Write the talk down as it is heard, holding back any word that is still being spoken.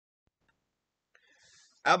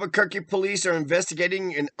Albuquerque police are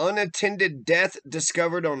investigating an unattended death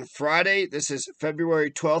discovered on Friday. This is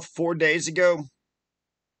February 12th, 4 days ago.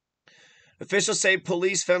 Officials say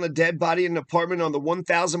police found a dead body in an apartment on the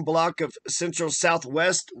 1000 block of Central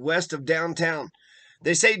Southwest, west of downtown.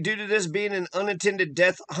 They say due to this being an unattended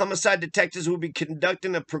death, homicide detectives will be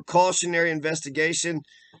conducting a precautionary investigation.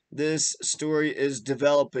 This story is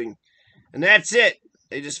developing. And that's it.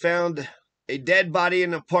 They just found a dead body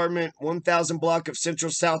in an apartment, 1000 block of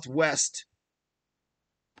Central Southwest.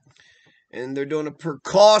 And they're doing a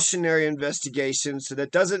precautionary investigation, so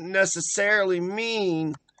that doesn't necessarily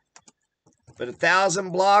mean, but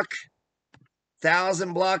 1000 block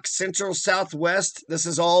Central Southwest, this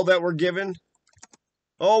is all that we're given.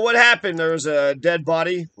 Oh, what happened? There was a dead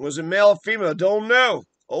body. Was it male or female? Don't know.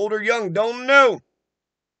 Old or young? Don't know.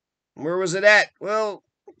 Where was it at? Well,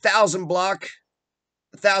 1000 block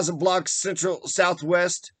Central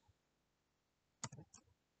Southwest.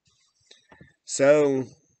 So,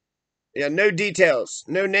 yeah, no details,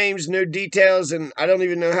 no names, no details, and I don't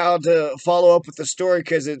even know how to follow up with the story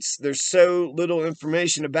because there's so little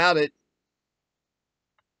information about it.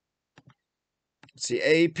 Let's see,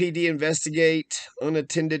 APD investigate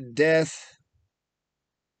unattended death.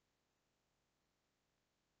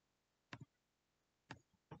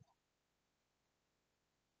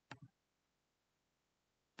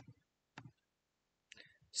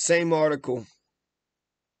 Same article.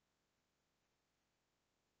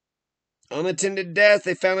 Unattended death.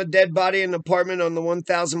 They found a dead body in an apartment on the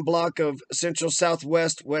 1000 block of Central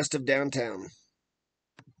Southwest, west of downtown.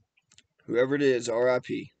 Whoever it is, RIP.